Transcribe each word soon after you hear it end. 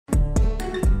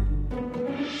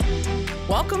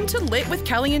Welcome to Lit with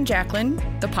Kelly and Jacqueline,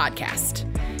 the podcast.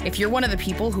 If you're one of the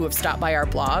people who have stopped by our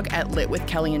blog at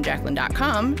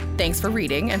litwithkellyandjacqueline.com, thanks for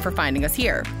reading and for finding us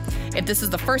here. If this is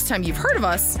the first time you've heard of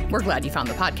us, we're glad you found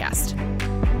the podcast.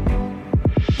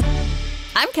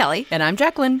 I'm Kelly. And I'm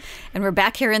Jacqueline. And we're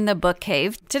back here in the book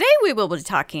cave. Today we will be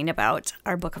talking about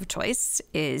our book of choice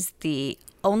is The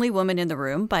Only Woman in the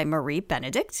Room by Marie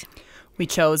Benedict. We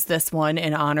chose this one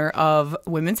in honor of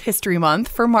Women's History Month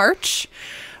for March.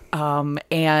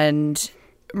 And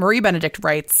Marie Benedict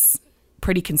writes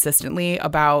pretty consistently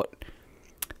about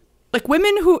like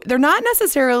women who they're not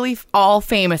necessarily all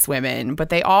famous women, but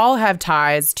they all have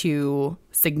ties to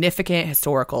significant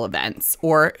historical events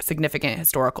or significant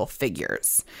historical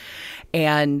figures.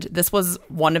 And this was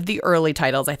one of the early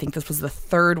titles. I think this was the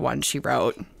third one she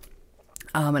wrote.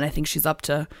 And I think she's up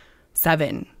to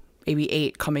 7, maybe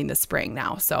 8 coming this spring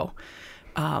now. So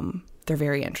they're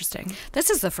very interesting. This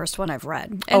is the first one I've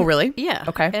read. And, oh, really? Yeah.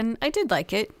 Okay. And I did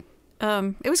like it.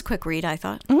 It was a quick read, I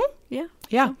thought. Mm-hmm. Yeah.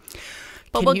 Yeah.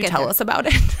 But Can we'll you get tell there. us about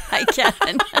it? I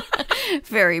can.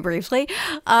 Very briefly.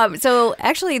 So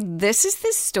actually, this is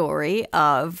the story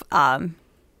of Hedy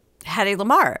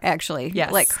Lamarr, actually.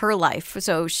 Yes. Like her life.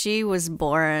 So she was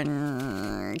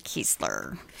born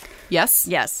Kiesler. Yes.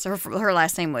 Yes. Her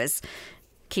last name was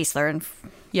Kiesler. And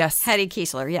Yes. Hedy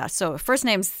Kiesler, yeah. So first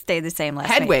names stayed the same, last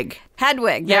Hedwig. name.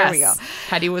 Hedwig. Yes. There we go.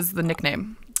 Hedy was the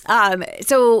nickname.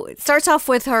 So it starts off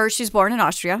with her. She's born in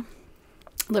Austria.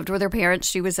 Lived with her parents.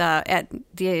 She was at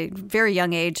the very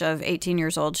young age of 18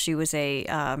 years old. She was a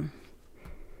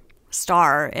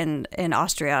star in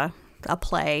Austria, a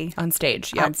play On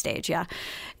stage. Yep. on stage, yeah.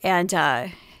 And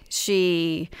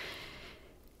she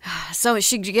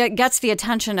gets the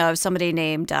attention of somebody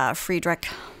named Friedrich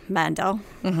Mandel.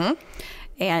 Mm-hmm.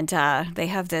 And they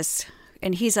have this,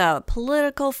 and he's a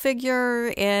political figure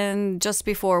in just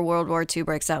before World War II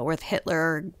breaks out with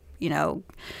Hitler,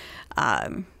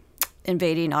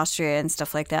 invading Austria and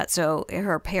stuff like that. So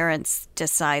her parents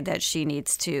decide that she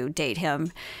needs to date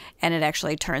him, and it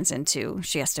actually turns into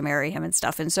she has to marry him and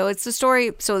stuff. And so it's the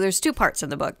story. So there's 2 parts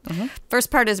in the book. Mm-hmm. First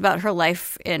part is about her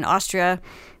life in Austria,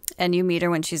 and you meet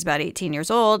her when she's about 18 years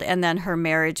old, and then her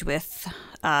marriage with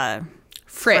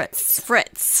Fritz.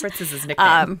 Fritz Fritz is his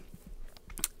nickname.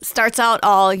 Starts out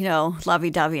all,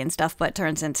 lovey-dovey and stuff, but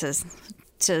turns into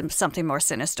something more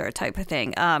sinister type of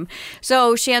thing.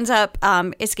 So she ends up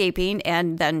escaping,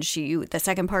 and then the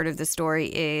second part of the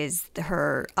story is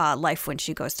her life when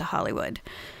she goes to Hollywood.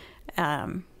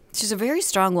 She's a very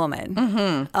strong woman.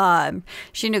 Mm-hmm.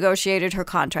 She negotiated her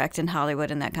contract in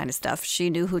Hollywood and that kind of stuff. She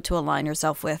knew who to align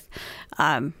herself with.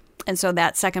 And so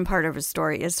that second part of her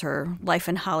story is her life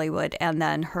in Hollywood, and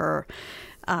then her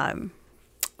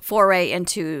foray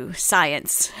into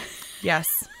science.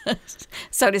 Yes.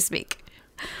 So to speak.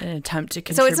 An attempt to So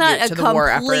contribute it's not to the war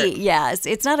effort. Yes,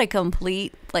 it's not a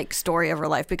complete story of her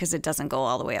life because it doesn't go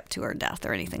all the way up to her death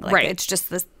or anything like Right. that. It's just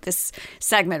this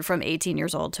segment from 18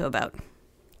 years old to about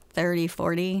 30,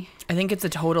 40. I think it's a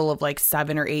total of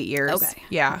 7 or 8 years. Okay.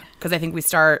 Yeah, because I think we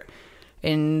start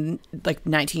in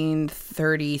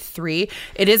 1933.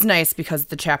 It is nice because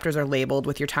the chapters are labeled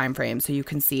with your time frame, so you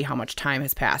can see how much time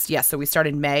has passed. Yes, so we start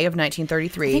in May of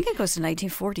 1933. I think it goes to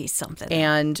 1940 something.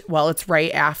 And, it's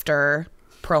right after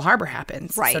Pearl Harbor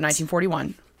happens. Right. So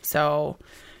 1941. So,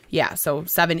 yeah, so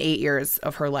 7, 8 years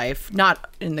of her life. Not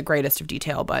in the greatest of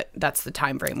detail, but that's the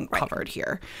time frame covered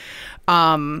here.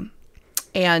 And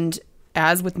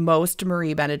as with most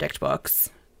Marie Benedict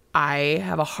books, I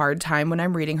have a hard time when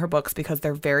I'm reading her books because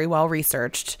they're very well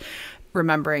researched,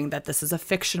 remembering that this is a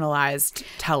fictionalized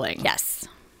telling. Yes.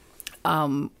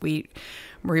 Marie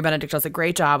Benedict does a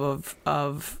great job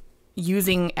of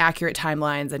using accurate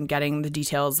timelines and getting the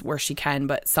details where she can,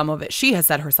 but some of it she has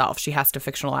said herself she has to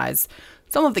fictionalize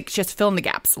some of it. She has to fill in the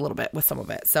gaps a little bit with some of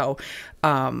it. So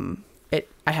I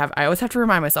always have to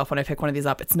remind myself when I pick one of these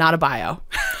up, it's not a bio.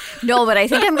 No, but I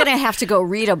think I'm going to have to go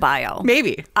read a bio.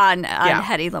 Maybe. On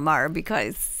Hedy Lamarr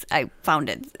because I found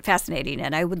it fascinating,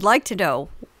 and I would like to know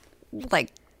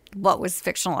what was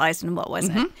fictionalized and what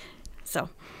wasn't. Mm-hmm. So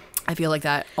I feel like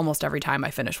that almost every time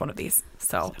I finish one of these.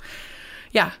 So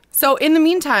yeah. So in the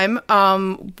meantime,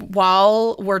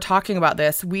 while we're talking about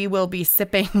this, we will be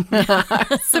sipping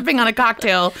on a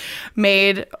cocktail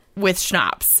made with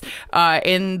schnapps.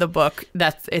 In the book,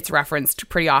 it's referenced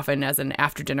pretty often as an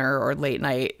after dinner or late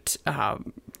night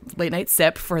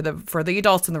sip for the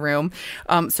adults in the room.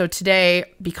 So today,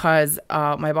 because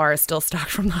my bar is still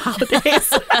stocked from the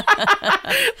holidays,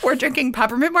 we're drinking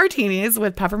peppermint martinis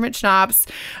with peppermint schnapps,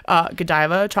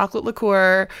 Godiva chocolate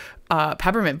liqueur,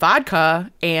 peppermint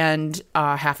vodka, and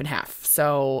half and half.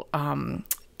 So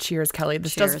cheers, Kelly.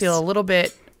 This does feel a little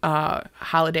bit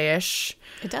holiday-ish.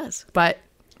 It does. But,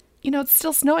 it's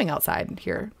still snowing outside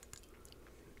here.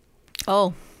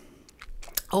 Oh,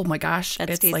 my gosh.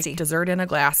 That's it's tasty. like dessert in a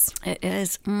glass. it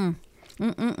is.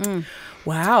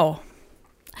 Wow.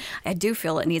 I do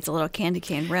feel it needs a little candy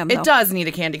cane rim, though. It does need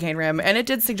a candy cane rim, and it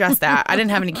did suggest that. I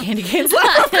didn't have any candy canes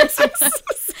left.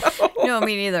 No,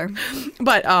 me neither.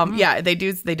 But yeah, they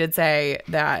did say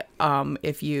that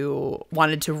if you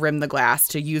wanted to rim the glass,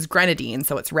 to use grenadine,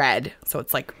 so it's red, so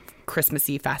it's like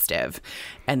Christmassy, festive,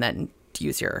 and then to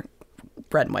use your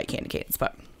red and white candy canes.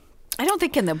 But I don't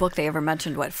think in the book they ever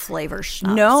mentioned what flavor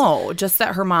schnapps. no, just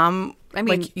that her mom,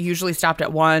 usually stopped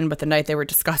at one, but the night they were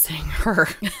discussing her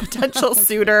potential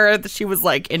suitor, she was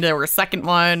like into her second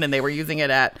one, and they were using it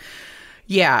at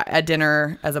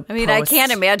dinner as a I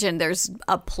can't imagine there's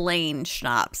a plain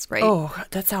schnapps, right? Oh,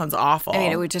 that sounds awful.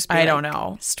 It would just be I don't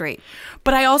know. Straight.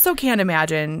 But I also can't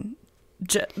imagine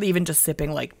even just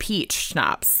sipping like peach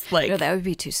schnapps, like No, that would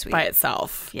be too sweet. by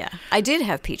itself. Yeah. I did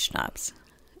have peach schnapps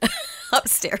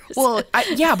upstairs. Well,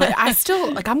 but I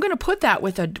still I'm going to put that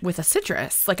with a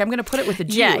citrus. Like I'm going to put it with a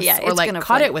juice, Yeah, or it's like gonna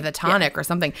cut float. it with a tonic or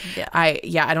something. Yeah.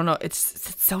 I don't know. It's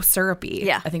so syrupy.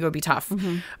 Yeah. I think it would be tough.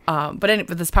 But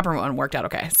this peppermint one worked out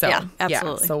okay. So Yeah,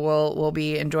 absolutely. So we'll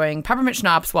be enjoying peppermint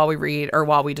schnapps while we read or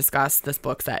while we discuss this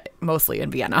book set mostly in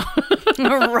Vienna.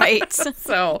 Right.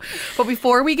 So, but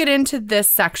before we get into this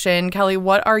section, Kelly,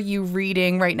 what are you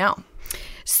reading right now?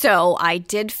 So I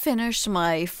did finish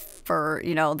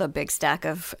the big stack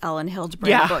of Ellen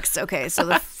Hildebrand books. Okay,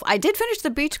 so I did finish The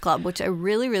Beach Club, which I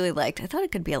really, really liked. I thought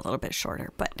it could be a little bit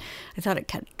shorter, but I thought it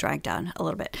kind of dragged down a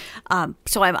little bit.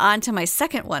 So I'm on to my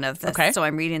second one of this. Okay. So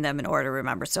I'm reading them in order,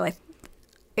 remember. So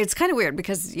it's kind of weird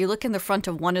because you look in the front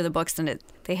of one of the books and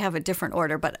they have a different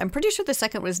order, but I'm pretty sure the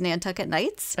second was Nantucket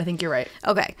Nights. I think you're right.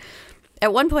 Okay.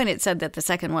 At one point it said that the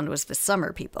second one was The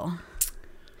Summer People.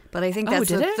 But I think that's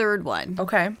did the it? third one.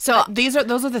 Okay. So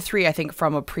those are the three, I think,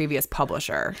 from a previous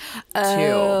publisher too.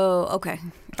 Oh, okay.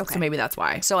 So maybe that's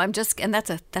why. So I'm and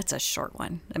that's a short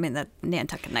one. I mean, the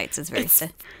Nantucket Nights is very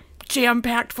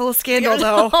Jam-packed full of scandal,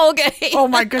 though. Okay. Oh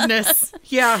my goodness.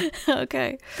 Yeah.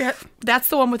 Okay. That's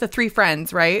the one with the three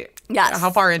friends, right? Yes. How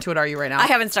far into it are you right now? I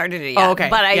haven't started it yet. Oh, okay.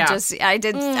 But Yeah.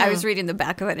 I was reading the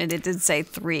back of it and it did say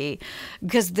 3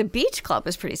 because the Beach Club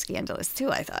is pretty scandalous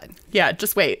too, I thought. Yeah,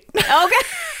 just wait. Okay.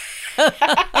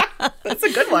 That's a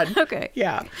good one. Okay.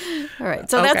 Yeah. All right.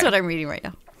 So that's what I'm reading right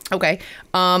now. Okay.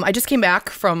 I just came back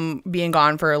from being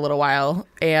gone for a little while,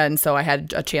 and so I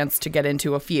had a chance to get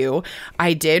into a few.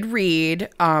 I did read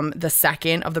the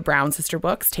second of the Brown sister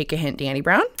books, Take a Hint, Dani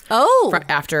Brown. Oh.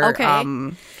 After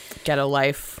okay. Get a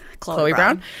Life, Chloe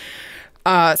Brown.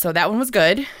 So that one was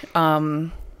good.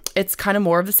 It's kind of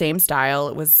more of the same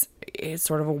style. It's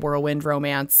sort of a whirlwind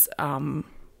romance.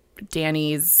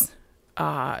 Dani's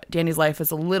life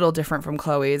is a little different from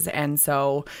Chloe's, and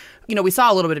so we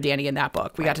saw a little bit of Dani in that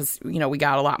book. We got to we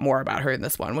got a lot more about her in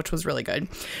this one, which was really good.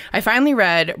 I finally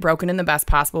read Broken in the Best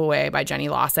Possible Way by Jenny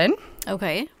Lawson.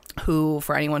 Okay. Who,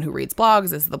 for anyone who reads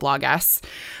blogs, is the blogess.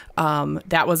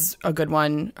 That was a good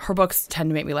one. Her books tend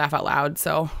to make me laugh out loud,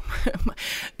 so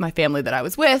my family that I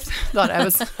was with thought I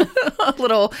was a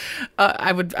little.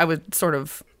 I would sort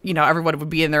of. Everyone would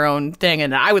be in their own thing,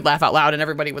 and I would laugh out loud, and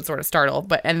everybody would sort of startle.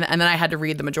 But and then I had to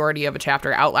read the majority of a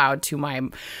chapter out loud to my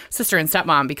sister and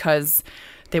stepmom because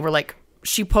they were like,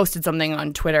 she posted something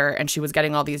on Twitter, and she was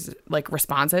getting all these like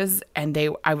responses, and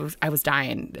I was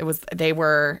dying.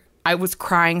 I was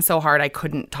crying so hard I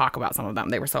couldn't talk about some of them.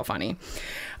 They were so funny.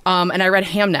 And I read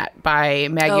Hamnet by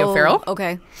Maggie O'Farrell.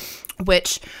 Okay.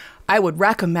 Which I would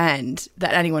recommend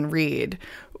that anyone read.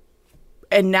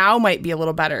 And now might be a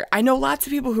little better. I know lots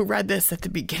of people who read this at the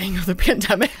beginning of the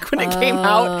pandemic when it came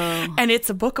out. And it's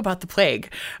a book about the plague.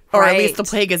 Or at least the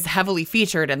plague is heavily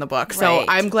featured in the book. So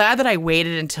I'm glad that I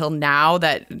waited until now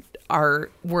that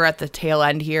we're at the tail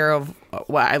end here of,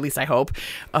 well, at least I hope,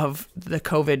 of the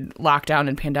COVID lockdown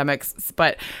and pandemics.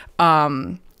 But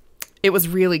it was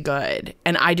really good.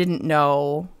 And I didn't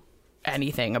know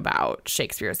anything about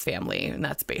Shakespeare's family. And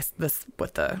that's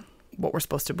what we're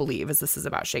supposed to believe is this is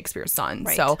about Shakespeare's son.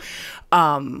 Right. So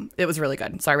it was really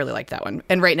good. So I really liked that one.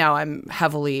 And right now I'm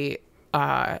heavily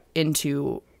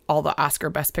into all the Oscar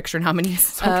Best Picture nominees.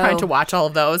 So I'm trying to watch all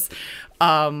of those.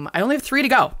 I only have 3 to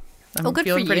go. I'm good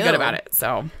feeling for pretty you. good about it.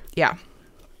 So yeah.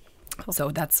 Cool. So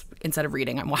that's, instead of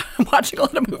reading, I'm watching a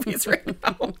lot of movies right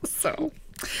now. So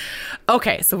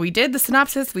okay, so we did the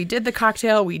synopsis, we did the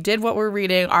cocktail, we did what we're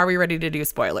reading. Are we ready to do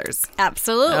spoilers?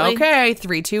 Absolutely. Okay,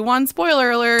 3, 2, 1,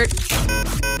 spoiler alert.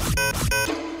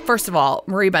 First of all,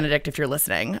 Marie Benedict, if you're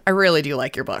listening, I really do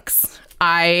like your books.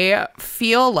 I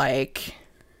feel like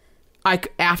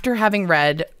after having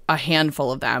read a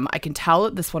handful of them, I can tell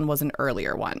that this one was an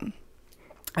earlier one.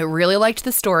 I really liked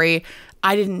the story.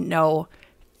 I didn't know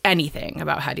anything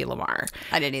about Hedy Lamarr.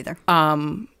 I didn't either.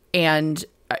 And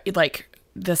like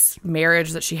this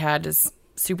marriage that she had is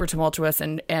super tumultuous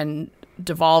and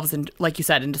devolves, and like you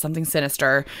said, into something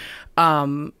sinister.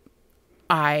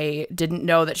 I didn't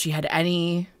know that she had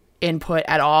any input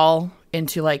at all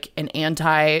into like an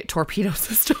anti-torpedo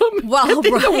system Well,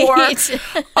 in right. the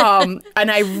war.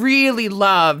 And I really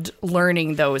loved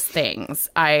learning those things.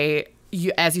 As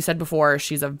you said before,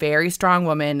 she's a very strong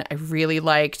woman. I really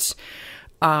liked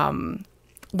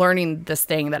learning this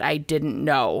thing that I didn't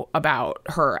know about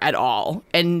her at all.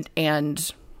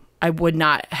 And I would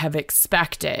not have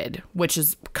expected, which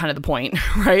is kind of the point,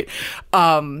 right?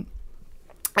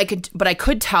 I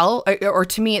could tell, or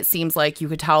to me, it seems like you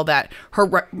could tell that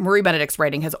Marie Benedict's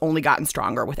writing has only gotten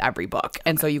stronger with every book.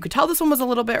 And so you could tell this one was a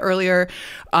little bit earlier.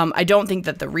 I don't think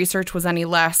that the research was any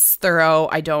less thorough.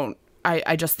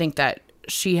 I just think that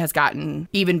she has gotten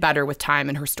even better with time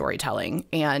in her storytelling.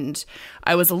 And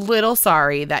I was a little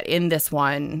sorry that in this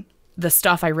one, the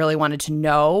stuff I really wanted to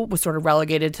know was sort of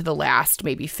relegated to the last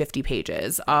maybe 50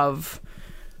 pages of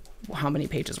how many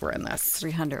pages were in this?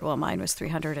 300. Well, mine was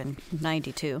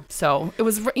 392. So it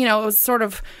was, it was sort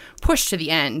of pushed to the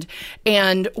end.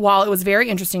 And while it was very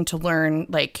interesting to learn,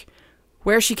 like,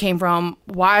 where she came from,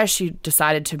 why she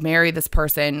decided to marry this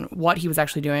person, what he was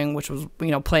actually doing, which was,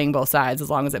 playing both sides as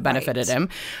long as it benefited him.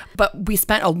 But we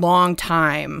spent a long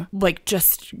time, like,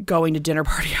 just going to dinner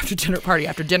party after dinner party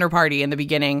after dinner party in the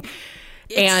beginning.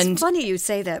 It's funny you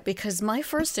say that, because my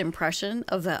first impression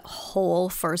of that whole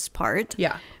first part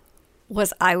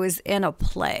was I was in a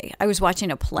play. I was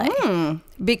watching a play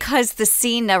because the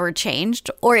scene never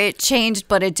changed, or it changed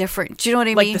but a different. Do you know what I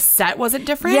mean? Like the set wasn't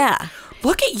different? Yeah.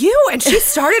 Look at you. And she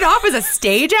started off as a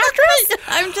stage actress?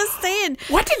 I'm just saying.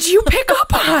 What did you pick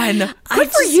up on?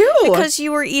 Good for you. Because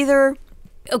you were either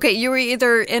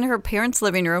in her parents'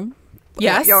 living room.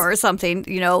 Yes. Or something,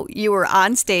 you were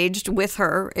on stage with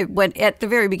her. It went at the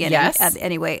very beginning. Yes.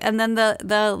 Anyway. And then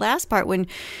the last part when,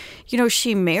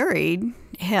 she married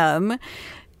him,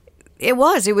 it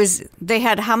was, they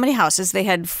had how many houses? They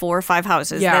had 4 or 5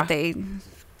 houses that they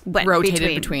went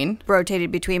rotated between.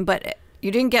 But you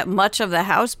didn't get much of the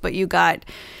house, but you got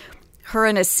her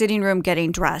in a sitting room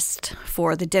getting dressed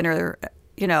for the dinner,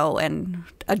 and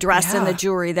a dress and the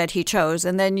jewelry that he chose.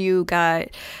 And then you got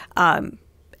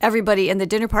everybody in the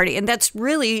dinner party. And that's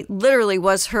really, literally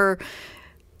was her.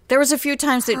 There was a few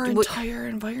times that her entire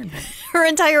environment. Her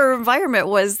entire environment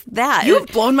was that. You've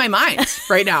blown my mind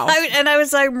right now.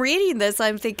 I'm reading this.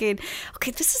 I'm thinking,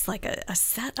 okay, this is like a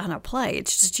set on a play.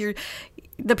 It's just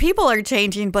the people are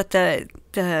changing, but the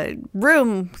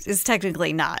room is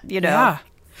technically not. Yeah,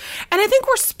 and I think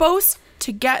we're supposed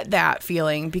to get that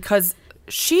feeling because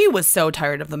she was so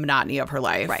tired of the monotony of her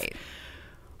life, right?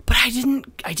 But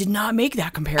I did not make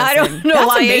that comparison. I don't know That's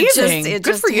why. amazing. It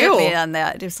Good just for you. hit me on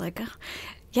that. It was like,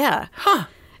 yeah. Huh.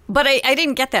 But I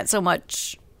didn't get that so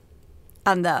much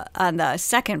on the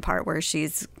second part where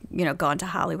she's, gone to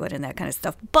Hollywood and that kind of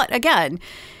stuff. But again,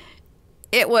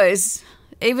 it was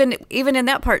even in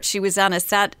that part, she was on a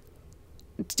set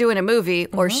doing a movie,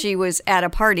 or she was at a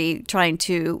party trying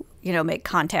to, make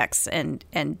contacts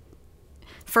and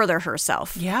further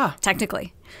herself. Yeah.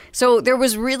 Technically. So there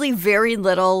was really very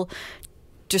little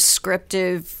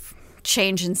descriptive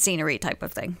change in scenery type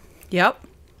of thing. Yep.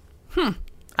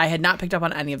 I had not picked up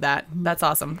on any of that. That's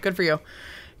awesome. Good for you.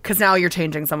 Because now you're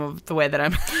changing some of the way that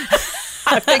I'm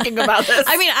thinking about this.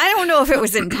 I mean, I don't know if it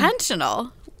was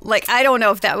intentional. Like, I don't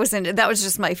know if that was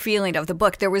just my feeling of the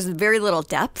book. There was very little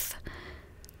depth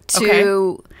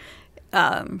to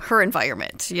her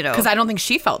environment, Because I don't think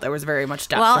she felt there was very much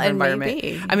depth to her environment.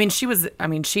 Maybe. I mean, she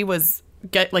was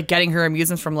getting her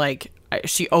amusements from, like,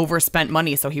 she overspent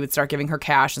money, so he would start giving her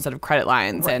cash instead of credit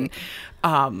lines. Right.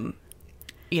 And,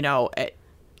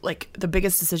 like the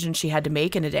biggest decision she had to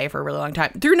make in a day for a really long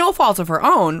time, through no fault of her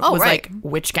own, was like,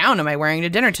 which gown am I wearing to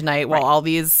dinner tonight while all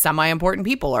these semi-important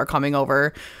people are coming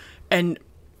over? And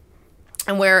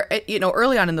where,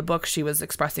 early on in the book, she was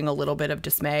expressing a little bit of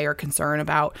dismay or concern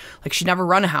about, like, she'd never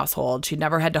run a household. She'd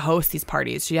never had to host these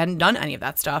parties. She hadn't done any of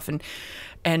that stuff. And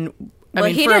well,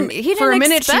 he didn't for a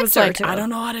minute, she was like, to. I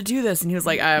don't know how to do this. And he was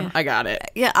like, I got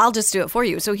it. Yeah, I'll just do it for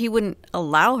you. So he wouldn't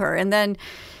allow her. And then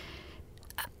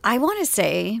I want to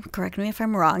say, correct me if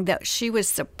I'm wrong, that she was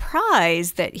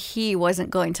surprised that he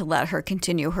wasn't going to let her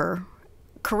continue her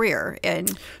career.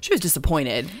 And she was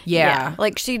disappointed. Yeah.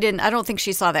 Like I don't think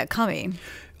she saw that coming.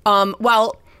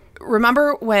 Well,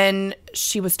 remember when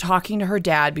she was talking to her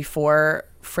dad before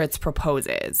Fritz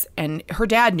proposes. And her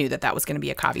dad knew that was going to be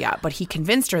a caveat, but he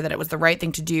convinced her that it was the right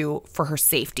thing to do for her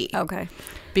safety. Okay.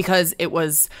 Because it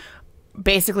was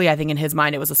basically, I think in his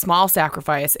mind, it was a small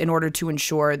sacrifice in order to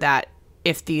ensure that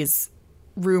if these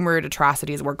rumored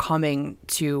atrocities were coming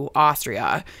to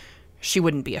Austria, she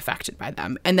wouldn't be affected by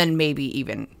them. And then maybe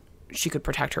even she could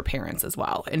protect her parents as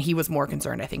well. And he was more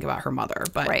concerned, I think, about her mother.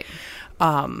 But right.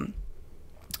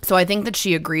 So I think that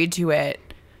she agreed to it,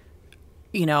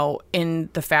 you know, in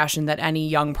the fashion that any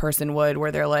young person would,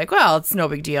 where they're like, well, it's no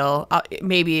big deal.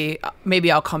 Maybe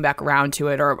I'll come back around to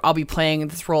it, or I'll be playing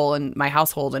this role in my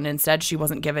household. And instead, she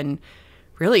wasn't given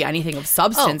really anything of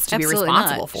substance to be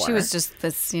responsible for. She was just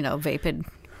this, you know, vapid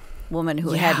woman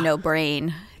who had no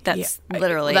brain. That's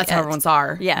literally that's how everyone's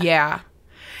are. Yeah. Yeah.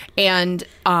 And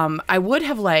I would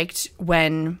have liked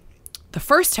when the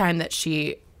first time that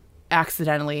she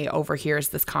accidentally overhears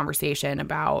this conversation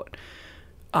about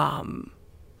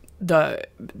the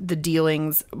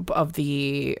dealings of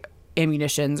the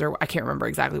ammunitions, or I can't remember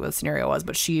exactly what the scenario was,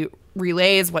 but she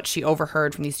relays what she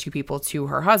overheard from these two people to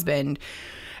her husband,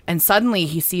 and suddenly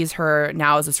he sees her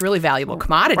now as this really valuable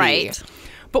commodity. Right.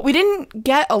 But we didn't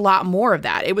get a lot more of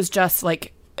that. It was just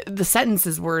like the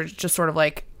sentences were just sort of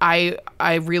like, I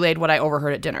relayed what I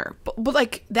overheard at dinner. But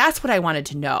like, that's what I wanted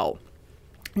to know.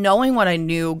 Knowing what I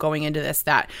knew going into this,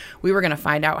 that we were going to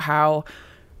find out how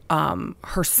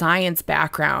her science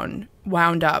background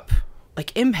wound up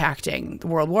like impacting the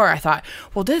World War, I thought,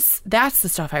 well, that's the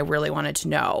stuff I really wanted to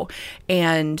know.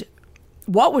 And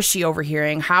what was she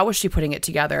overhearing? How was she putting it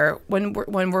together? When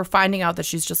we're finding out that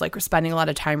she's just like spending a lot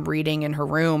of time reading in her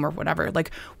room or whatever,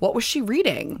 like what was she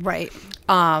reading? Right.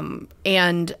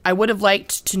 And I would have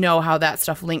liked to know how that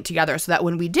stuff linked together, so that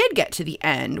when we did get to the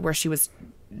end where she was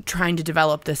trying to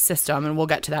develop this system, and we'll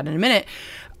get to that in a minute,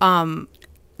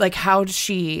 like how did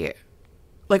she,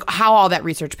 like how all that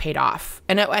research paid off.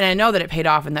 And I know that it paid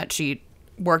off and that she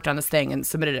worked on this thing and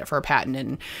submitted it for a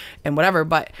patent and whatever,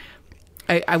 but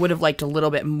I would have liked a little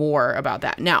bit more about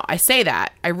that. Now, I say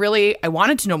that. I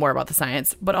wanted to know more about the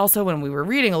science, but also when we were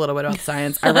reading a little bit about the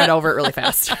science, I read over it really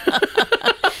fast.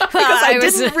 Because I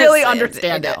didn't really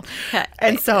understand it.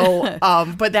 And so,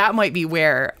 but that might be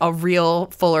where a real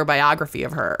fuller biography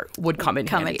of her would come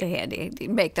into handy.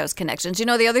 Make those connections. You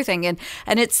know, the other thing, and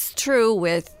it's true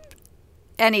with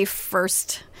any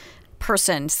first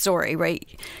person story, right?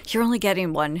 You're only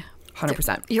getting one.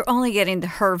 100%. You're only getting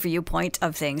her viewpoint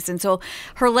of things. And so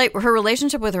her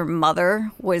relationship with her mother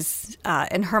was,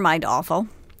 in her mind, awful.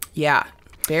 Yeah.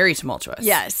 Very tumultuous.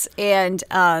 Yes. And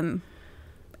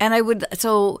I would,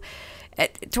 so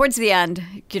towards the end,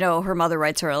 you know, her mother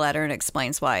writes her a letter and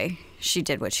explains why she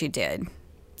did what she did.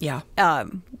 Yeah.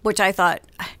 Which I thought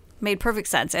made perfect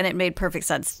sense. And it made perfect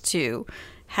sense to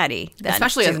Hetty then.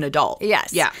 Especially as an adult.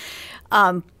 Yes. Yeah.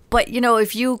 But, you know,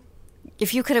 if you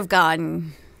could have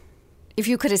gone... If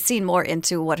you could have seen more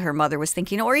into what her mother was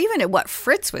thinking, or even at what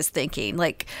Fritz was thinking,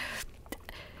 like,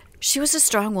 she was a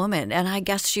strong woman, and I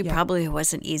guess she probably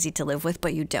wasn't easy to live with,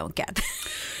 but you don't get that.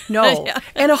 No.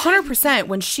 And 100%,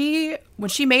 when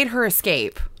she made her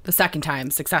escape the second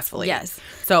time successfully. Yes.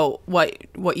 So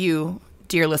what you,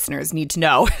 dear listeners, need to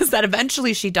know is that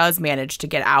eventually she does manage to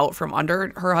get out from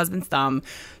under her husband's thumb.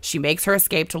 She makes her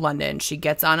escape to London. She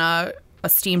gets on a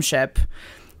steamship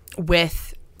with...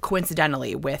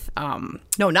 coincidentally with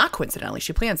no, not coincidentally,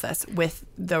 she plans this with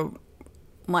the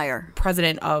Meyer,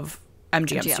 president of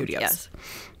MGM Studios. Yes.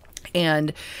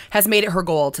 And has made it her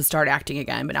goal to start acting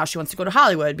again, but now she wants to go to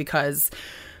Hollywood because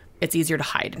it's easier to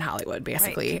hide in Hollywood,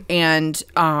 basically. Right. And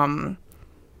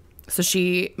so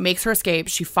she makes her escape.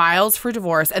 She files for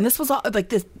divorce, and this was all, like,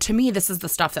 this to me, this is the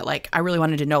stuff that, like, I really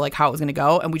wanted to know, like, how it was going to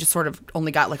go, and we just sort of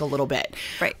only got like a little bit.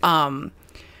 Right.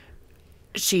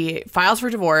 She files for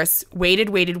divorce, waited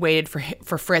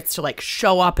for Fritz to like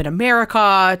show up in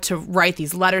America to write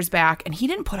these letters back. And he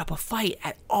didn't put up a fight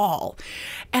at all.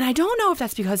 And I don't know if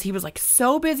that's because he was like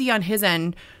so busy on his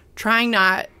end trying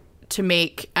not to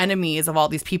make enemies of all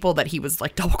these people that he was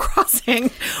like double crossing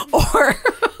or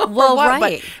well, what.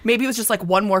 right. But maybe it was just like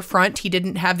one more front he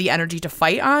didn't have the energy to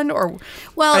fight on, or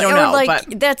well, I don't know. Like,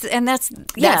 but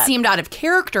that seemed out of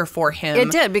character for him.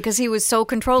 It did, because he was so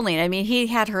controlling. I mean, he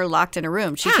had her locked in a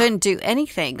room. She couldn't do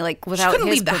anything like without. She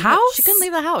couldn't leave the house. She couldn't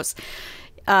leave the house.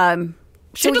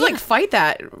 She had to like fight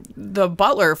the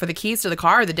butler for the keys to the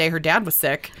car the day her dad was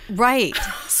sick. Right.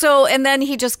 So, and then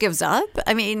he just gives up.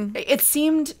 I mean, it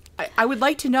seemed. I would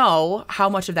like to know how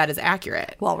much of that is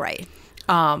accurate. Well, right.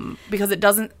 Because it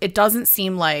doesn't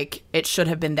seem like it should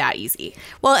have been that easy.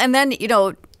 Well, and then, you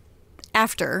know,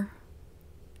 after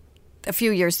a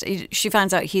few years, she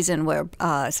finds out he's in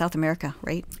South America,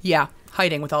 right? Yeah,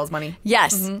 hiding with all his money.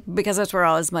 Yes, because that's where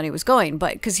all his money was going.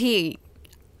 But because it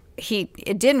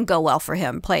didn't go well for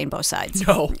him playing both sides.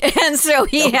 No. And so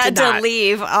he had to not.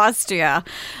 leave Austria.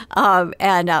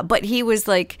 But he was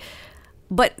like,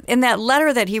 but in that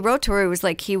letter that he wrote to her, it was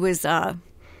like he was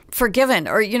forgiven,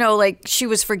 or, like she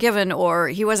was forgiven, or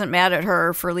he wasn't mad at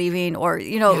her for leaving, or,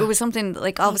 it was something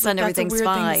like all of a sudden everything's That's a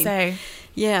weird fine. thing to say.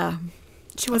 Yeah.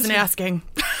 She wasn't asking.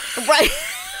 Right.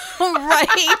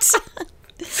 Right.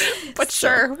 But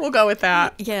sure, we'll go with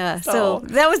that. Yeah. So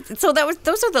those are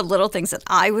the little things that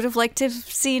I would have liked to have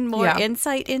seen more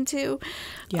insight into.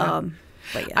 Yeah.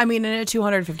 But yeah. I mean, in a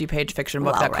 250-page fiction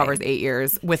book that covers 8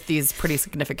 years with these pretty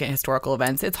significant historical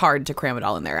events, it's hard to cram it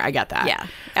all in there. I get that. Yeah,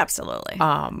 absolutely.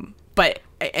 But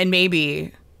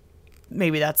maybe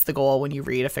that's the goal when you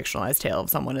read a fictionalized tale of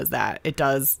someone, is that it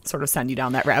does sort of send you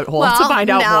down that rabbit hole to find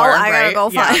out now more. I gotta right? go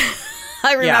find. Yeah.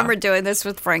 I remember doing this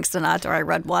with Frank Sinatra. I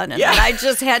read one, and then I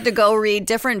just had to go read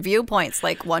different viewpoints.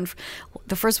 Like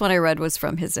the first one I read was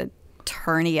from his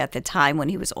attorney at the time when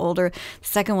he was older. The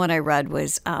second one I read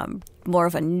was more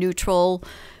of a neutral,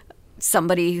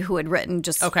 somebody who had written,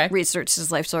 just researched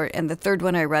his life story. And the third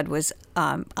one I read was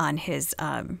on his,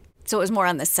 so it was more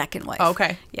on the second wife.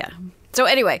 Okay. Yeah. So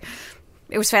anyway,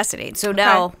 it was fascinating. So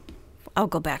now I'll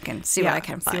go back and see what I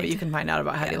can find. See what you can find out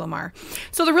about Hedy Lamarr.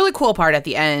 So the really cool part at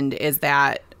the end is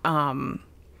that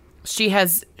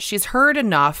she's heard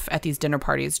enough at these dinner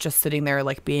parties, just sitting there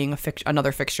like being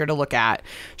another fixture to look at.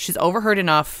 She's overheard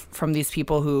enough from these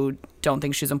people who don't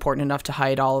think she's important enough to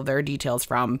hide all of their details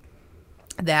from,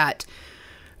 that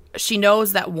she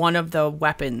knows that one of the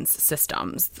weapons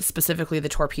systems, specifically the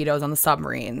torpedoes on the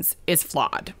submarines, is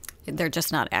flawed. They're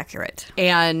just not accurate.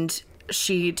 And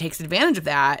she takes advantage of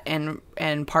that and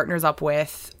partners up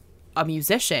with a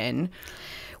musician.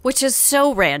 Which is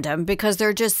so random, because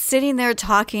they're just sitting there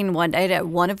talking one night at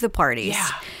one of the parties. Yeah.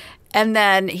 And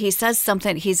then he says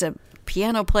something. He's a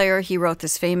piano player. He wrote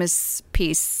this famous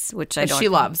piece, which I don't... She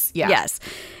loves, yeah. Yes.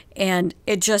 And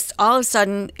it just, all of a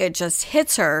sudden, it just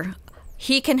hits her.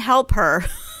 He can help her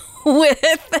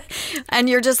with... And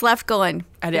you're just left going,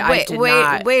 wait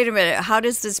a minute. How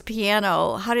does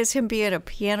him being a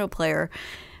piano player,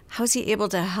 how's he able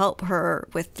to help her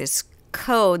with this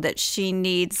code that she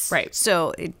needs? Right.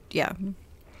 So yeah.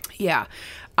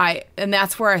 And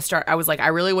that's where I was like, I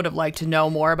really would have liked to know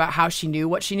more about how she knew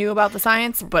what she knew about the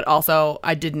science, but also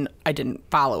I didn't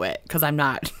follow it, because I'm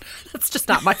not, that's just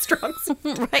not my strong suit.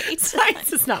 Right.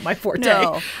 Science is not my forte.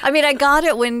 No. I mean, I got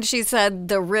it when she said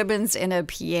the ribbons in a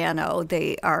piano,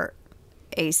 they are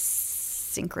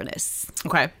asynchronous.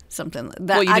 Okay. Something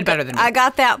that. Well, you did better than me. I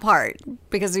got that part,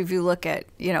 because if you look at,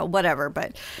 whatever,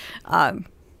 but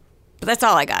that's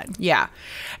all I got. Yeah.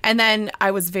 And then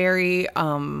I was very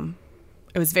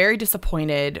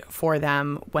disappointed for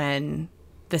them when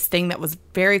this thing that was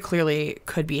very clearly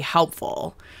could be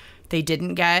helpful, it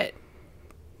didn't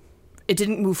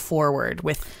move forward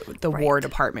with the War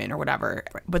Department or whatever.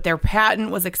 Right. But their patent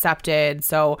was accepted.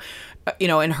 So,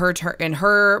 in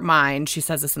her mind, she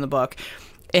says this in the book,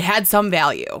 it had some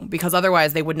value, because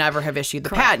otherwise they would never have issued the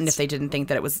patent if they didn't think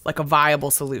that it was like a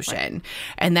viable solution. Right.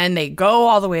 And then they go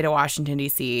all the way to Washington,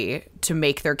 D.C. to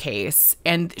make their case.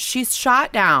 And she's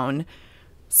shot down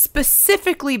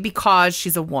specifically because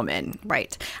she's a woman.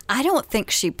 Right. I don't think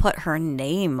she put her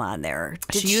name on there.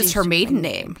 She used her maiden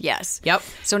name. Yes. Yep.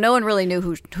 So no one really knew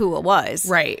who it was.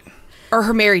 Right. Or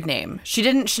her married name. She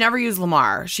never used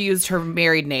Lamarr. She used her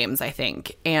married names, I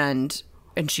think. And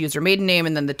she used her maiden name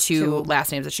and then the two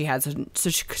last names that she had. So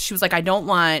she was like, I don't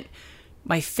want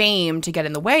my fame to get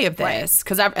in the way of this.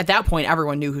 Because at that point,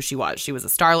 everyone knew who she was. She was a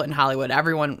starlet in Hollywood.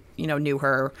 Everyone, knew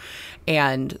her.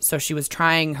 And so she was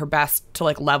trying her best to,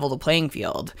 like, level the playing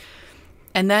field.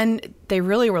 And then they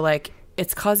really were like,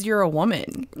 it's because you're a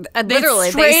woman.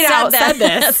 Literally, they said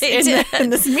this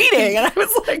in this meeting. And I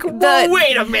was like, whoa,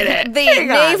 wait a minute. The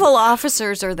naval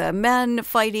officers or the men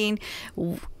fighting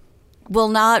will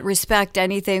not respect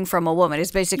anything from a woman.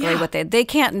 It's basically what they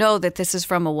can't know that this is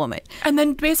from a woman. And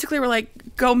then basically we're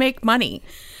like, go make money.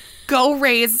 Go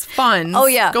raise funds. Oh,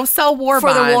 yeah. Go sell bonds.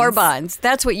 For the war bonds.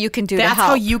 That's what you can do to help. That's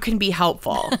how you can be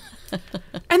helpful.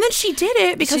 And then she did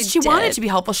it because she wanted to be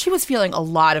helpful. She was feeling a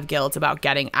lot of guilt about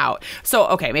getting out. So,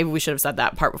 okay, maybe we should have said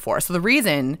that part before. So the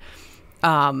reason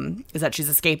is that she's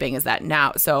escaping is that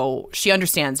now, so she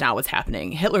understands now what's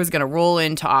happening. Hitler's going to roll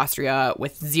into Austria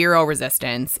with zero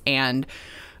resistance, and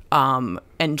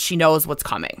she knows what's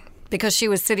coming. Because she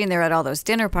was sitting there at all those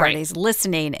dinner parties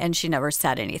listening, and she never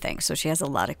said anything. So she has a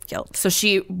lot of guilt. So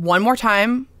she, one more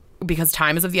time, because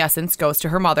time is of the essence, goes to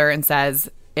her mother and says,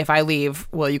 if I leave,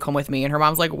 will you come with me? And her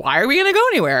mom's like, why are we going to go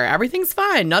anywhere? Everything's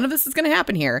fine. None of this is going to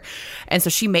happen here. And so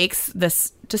she makes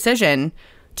this decision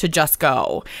to just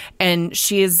go. And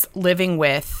she's living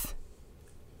with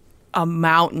a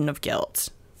mountain of guilt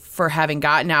for having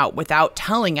gotten out without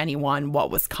telling anyone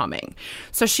what was coming.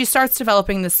 So she starts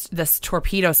developing this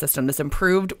torpedo system, this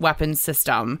improved weapons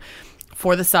system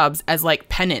for the subs as like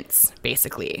penance,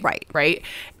 basically. Right.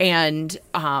 And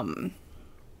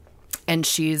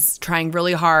she's trying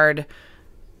really hard,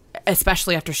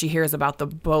 especially after she hears about the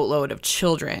boatload of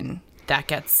children that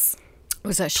gets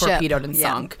torpedoed and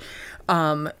sunk.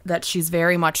 That she's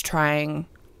very much trying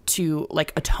to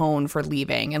like atone for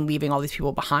leaving all these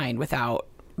people behind without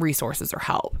resources or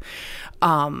help.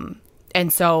 And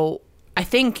so I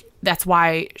think that's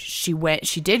why she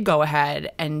did go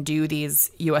ahead and do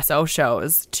these USO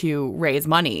shows to raise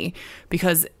money,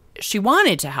 because she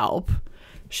wanted to help.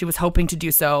 She was hoping to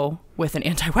do so with an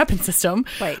anti-weapon system,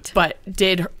 right? But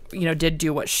did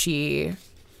do what she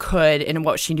could and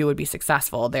what she knew would be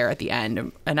successful there at the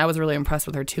end. And I was really impressed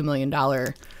with her $2 million,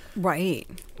 right?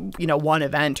 One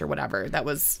event or whatever that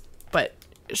was. But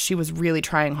she was really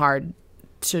trying hard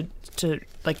to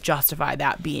like justify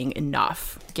that being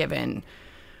enough given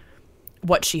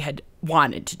what she had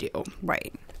wanted to do.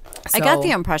 Right. So, I got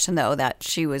the impression though that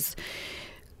she was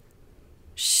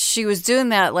doing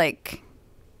that like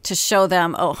to show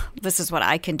them, oh, this is what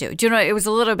I can do. Do you know, it was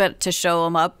a little bit to show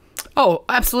them up. Oh,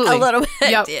 absolutely. A little bit.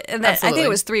 Yep, and I think it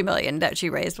was $3 million that she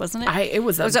raised, wasn't it? It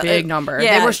was a big number.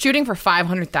 Yeah. They were shooting for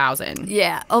 $500,000.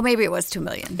 Yeah. Oh, maybe it was $2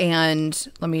 million.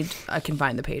 And I can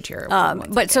find the page here.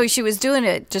 But so she was doing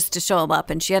it just to show them up,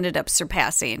 and she ended up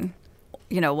surpassing,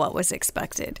 what was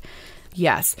expected.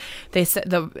 Yes. They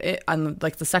said on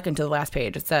like the second to the last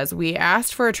page, it says, we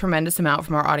asked for a tremendous amount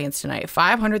from our audience tonight.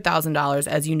 $500,000,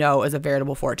 as you know, is a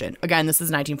veritable fortune. Again, this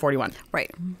is 1941. Right.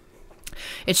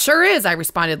 It sure is, I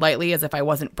responded lightly as if I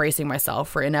wasn't bracing myself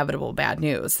for inevitable bad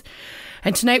news.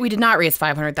 And tonight we did not raise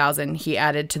 $500,000, he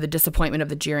added to the disappointment of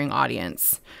the jeering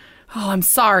audience. Oh, I'm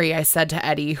sorry, I said to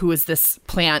Eddie, who is this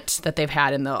plant that they've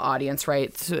had in the audience,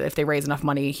 right? So if they raise enough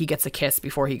money, he gets a kiss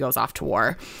before he goes off to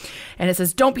war. And it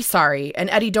says, don't be sorry. And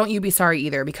Eddie, don't you be sorry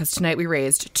either, because tonight we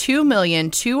raised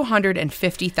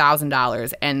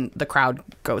 $2,250,000, and the crowd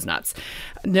goes nuts.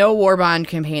 No war bond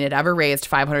campaign had ever raised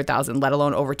 $500,000, let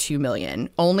alone over $2 million.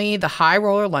 Only the high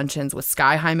roller luncheons with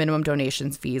sky-high minimum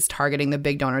donations fees targeting the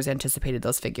big donors anticipated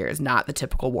those figures, not the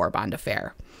typical war bond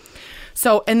affair.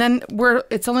 So, and then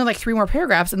it's only like 3 more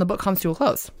paragraphs and the book comes to a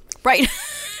close. Right.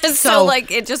 So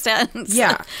like it just ends.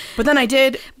 Yeah. But then I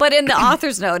did. But in the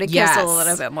author's note, it yes, gives a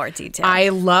little bit more detail. I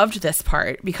loved this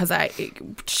part because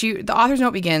the author's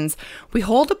note begins, we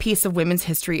hold a piece of women's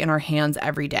history in our hands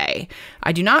every day.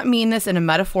 I do not mean this in a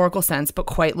metaphorical sense, but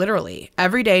quite literally.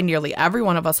 Every day, nearly every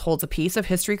one of us holds a piece of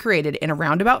history created in a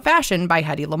roundabout fashion by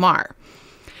Hedy Lamarr.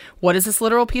 What is this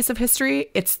literal piece of history?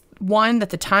 It's one that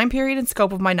the time period and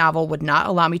scope of my novel would not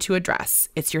allow me to address.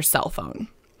 It's your cell phone.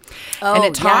 Oh, and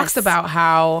it talks about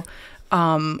how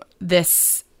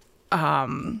this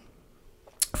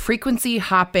frequency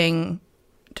hopping,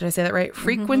 did I say that right?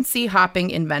 Frequency hopping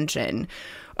invention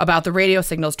about the radio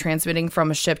signals transmitting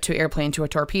from a ship to airplane to a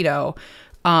torpedo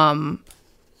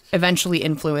eventually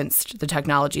influenced the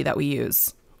technology that we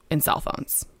use in cell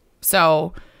phones.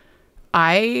 So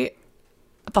I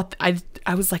thought I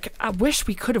was like, I wish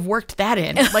we could have worked that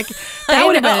in. Like that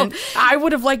would have been. I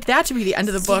would have liked that to be the end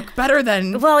of the book better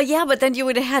than. Well, yeah, but then you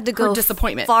would have had to go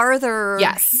disappointment farther.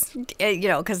 Yes,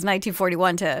 because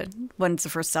 1941 to when's the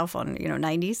first cell phone?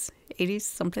 90s, 80s,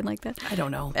 something like that. I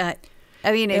don't know.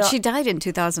 I mean, she died in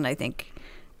 2000. I think.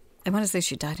 I want to say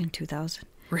she died in 2000.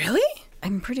 Really?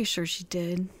 I'm pretty sure she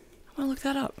did. I want to look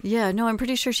that up. Yeah, no, I'm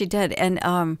pretty sure she did,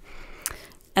 and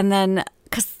then.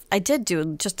 Because I did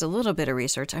do just a little bit of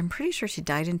research. I'm pretty sure she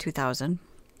died in 2000.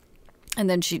 And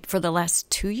then for the last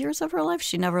 2 years of her life,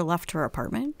 she never left her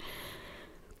apartment.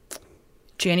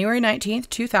 January 19th,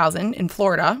 2000 in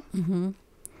Florida. Mm-hmm.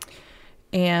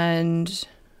 And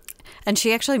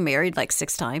she actually married like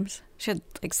 6 times. She had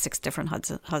like 6 different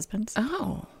husbands.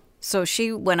 Oh. So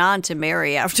she went on to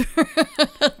marry after.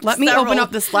 Let me open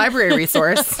up this library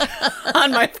resource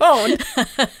on my phone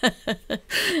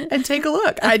and take a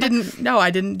look. I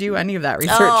didn't do any of that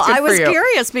research. Oh, I was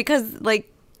curious because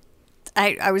like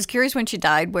I was curious when she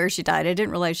died, where she died. I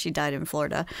didn't realize she died in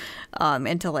Florida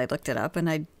until I looked it up,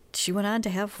 and she went on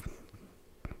to have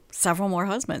several more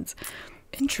husbands.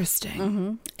 Interesting.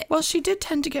 Mm-hmm. Well, she did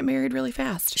tend to get married really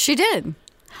fast. She did.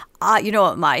 You know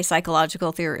what my psychology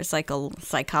theory is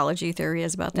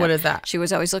about that? What is that? She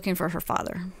was always looking for her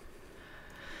father.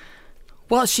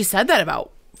 Well, she said that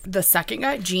about the second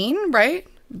guy, Gene, right?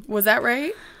 Was that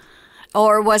right?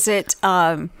 Or was it?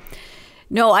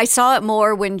 No, I saw it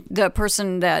more when the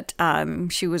person that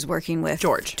she was working with,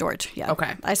 George. Yeah.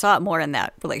 Okay. I saw it more in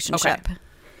that relationship.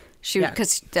 Okay.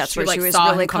 Because that's where like, she was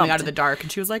saw really him coming out of the dark,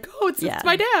 and she was like, "Oh, it's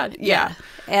my dad." Yeah.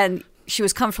 And she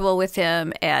was comfortable with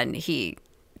him, and he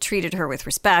treated her with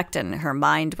respect, and her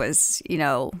mind was,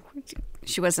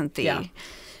 she wasn't the... Yeah.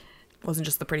 Wasn't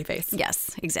just the pretty face.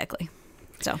 Yes, exactly.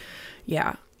 So...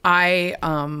 Yeah. I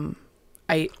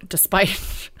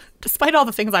despite all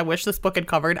the things I wish this book had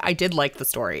covered, I did like the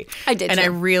story. I did, and too. I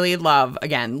really love,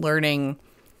 again, learning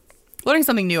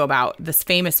something new about this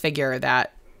famous figure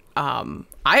that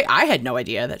I had no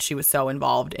idea that she was so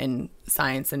involved in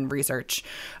science and research.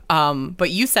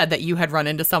 But you said that you had run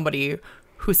into somebody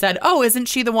who said, "Oh, isn't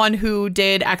she the one who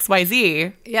did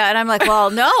XYZ?" Yeah, and I'm like,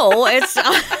 well, no, it's...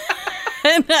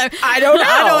 I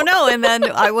don't know. And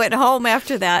then I went home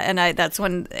after that, and that's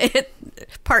when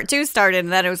part 2 started,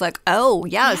 and then it was like, oh,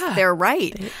 yes, they're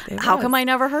right. How come I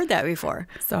never heard that before?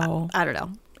 So I don't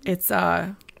know. It's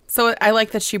so I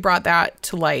like that she brought that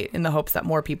to light in the hopes that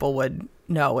more people would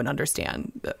know and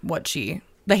understand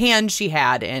the hand she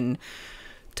had in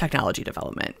technology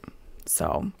development.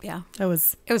 So yeah, it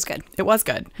was good. It was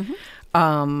good.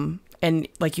 Mm-hmm. And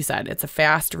like you said, it's a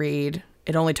fast read.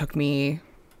 It only took me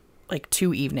like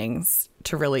 2 evenings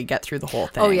to really get through the whole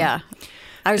thing. Oh yeah.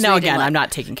 I'm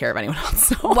not taking care of anyone else.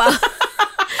 So. Well,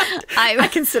 I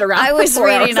can sit around. I was for 4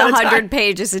 reading hours at a 100 time.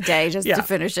 pages a day just to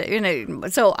finish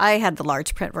it. So I had the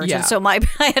large print version. Yeah. So I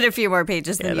had a few more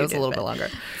pages than you it was did, a little bit longer.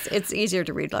 It's easier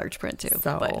to read large print too.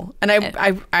 So,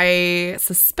 I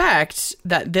suspect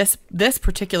that this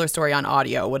particular story on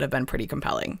audio would have been pretty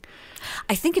compelling.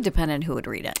 I think it depended on who would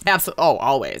read it. Absolutely. Oh,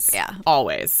 always. Yeah.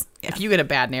 Always. Yeah. If you get a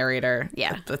bad narrator,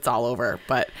 yeah, it's all over.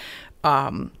 But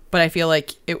I feel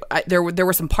like there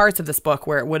were some parts of this book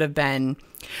where it would have been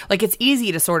like, it's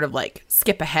easy to sort of like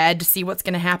skip ahead to see what's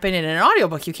going to happen. And in an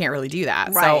audiobook, you can't really do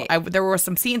that. Right. So there were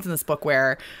some scenes in this book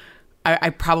where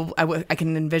I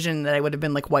can envision that I would have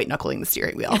been like white knuckling the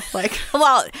steering wheel. Like,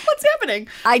 well, what's happening?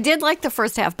 I did like the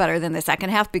first half better than the second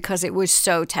half because it was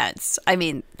so tense. I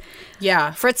mean,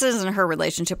 yeah, Fritz's and her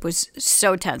relationship was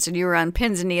so tense, and you were on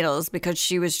pins and needles because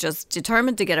she was just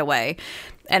determined to get away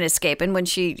and escape. And when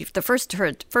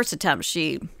her first attempt,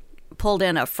 she pulled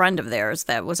in a friend of theirs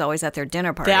that was always at their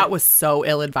dinner party. That was so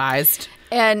ill-advised.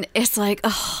 And it's like,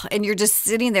 oh, and you're just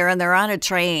sitting there, and they're on a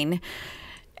train,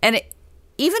 and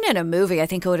even in a movie, I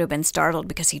think it would have been startled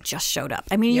because he just showed up.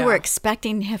 I mean, you were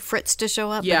expecting Fritz to show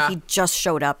up, but he just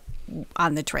showed up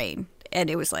on the train. And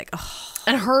it was like, oh.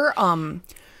 And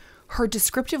her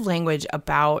descriptive language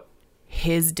about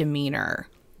his demeanor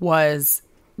was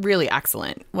really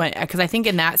excellent. Because I think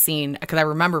in that scene, because I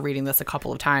remember reading this a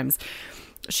couple of times,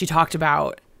 she talked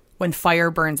about when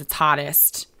fire burns its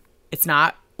hottest, it's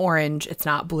not orange, it's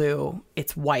not blue,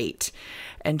 it's white.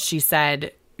 And she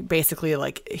said, basically,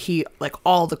 like,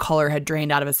 all the color had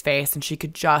drained out of his face, and she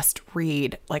could just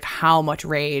read like how much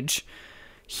rage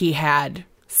he had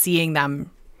seeing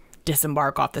them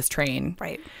disembark off this train.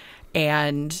 Right.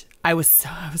 And I was so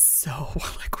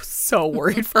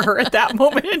worried for her at that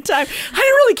moment in time. I didn't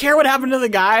really care what happened to the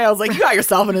guy. I was like, you got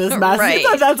yourself into this mess. Right.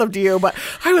 That's up to you. But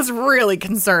I was really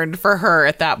concerned for her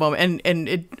at that moment, and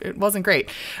it wasn't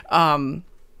great.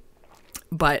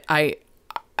 But I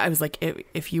was like,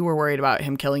 if you were worried about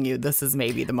him killing you, this is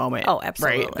maybe the moment. Oh,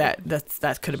 absolutely. Right?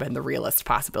 That could have been the realest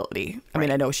possibility. I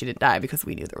mean, I know she didn't die because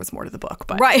we knew there was more to the book,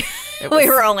 but right, we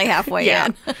were only halfway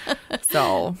in.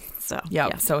 So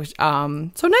yeah. So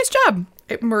nice job,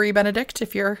 Marie Benedict.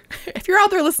 If you're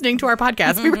out there listening to our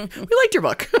podcast, we liked your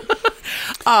book.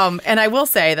 And I will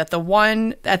say that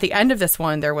at the end of this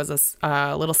one, there was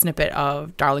a little snippet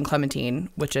of Darling Clementine,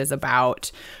 which is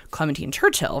about Clementine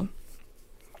Churchill.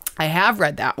 I have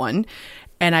read that one,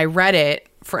 and I read it,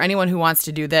 for anyone who wants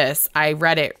to do this, I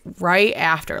read it right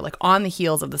after, like on the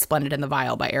heels of The Splendid and the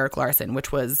Vile by Erik Larson,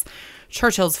 which was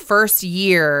Churchill's first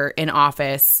year in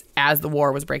office as the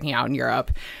war was breaking out in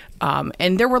Europe.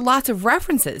 And there were lots of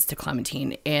references to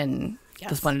Clementine in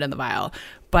The Splendid and the Vile.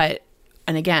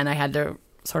 And again, I had to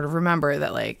sort of remember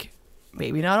that, like,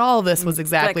 maybe not all of this was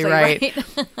exactly right.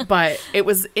 But it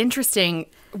was interesting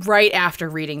right after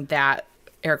reading that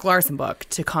Erik Larson book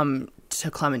to come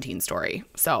to Clementine's story.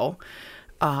 So,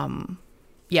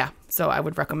 so I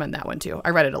would recommend that one too. I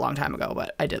read it a long time ago,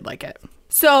 but I did like it.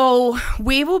 So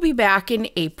we will be back in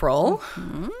April.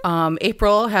 Mm-hmm.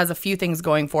 April has a few things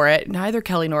going for it. Neither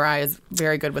Kelly nor I is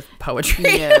very good with poetry.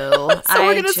 No, so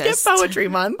we're going to skip Poetry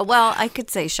Month. Well, I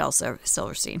could say Shel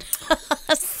Silverstein.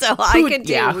 So I could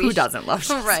do. Yeah, who doesn't love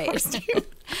Shel right. Silverstein?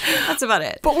 That's about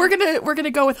it. But we're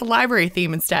gonna go with a library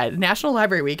theme instead. National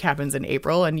Library Week happens in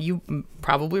April, and you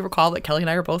probably recall that Kelly and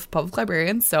I are both public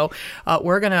librarians, so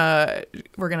we're gonna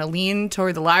lean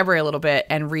toward the library a little bit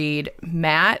and read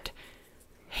Matt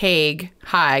Haig,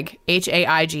 Haig,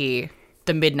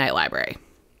 The Midnight Library.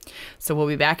 So we'll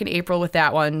be back in April with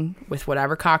that one, with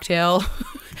whatever cocktail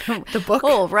the book.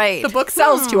 Oh, right. The book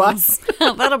sells to us.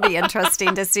 That'll be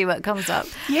interesting to see what comes up.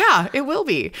 Yeah, it will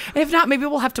be. And if not, maybe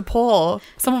we'll have to poll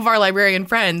some of our librarian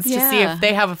friends to see if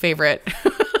they have a favorite.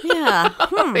 Yeah.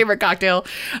 Favorite cocktail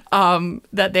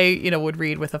that they would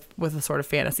read with a sort of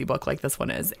fantasy book like this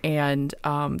one is. And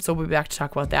so we'll be back to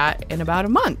talk about that in about a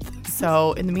month.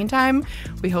 So in the meantime,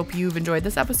 we hope you've enjoyed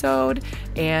this episode,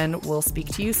 and we'll speak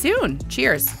to you soon.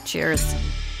 Cheers. Cheers.